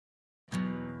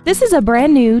This is a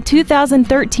brand new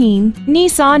 2013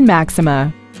 Nissan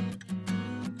Maxima.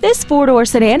 This four-door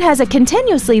sedan has a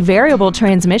continuously variable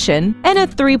transmission and a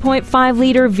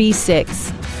 3.5-liter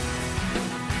V6.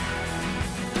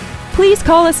 Please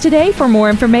call us today for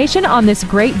more information on this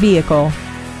great vehicle.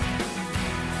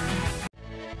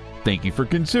 Thank you for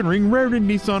considering Rairdon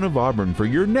Nissan of Auburn for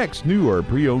your next new or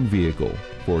pre-owned vehicle.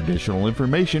 For additional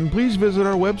information, please visit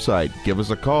our website, give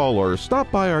us a call, or stop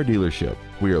by our dealership.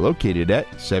 We are located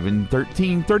at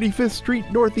 713 35th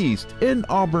Street Northeast in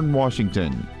Auburn,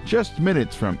 Washington, just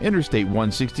minutes from Interstate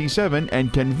 167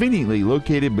 and conveniently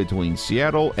located between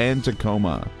Seattle and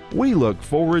Tacoma. We look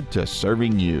forward to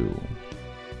serving you.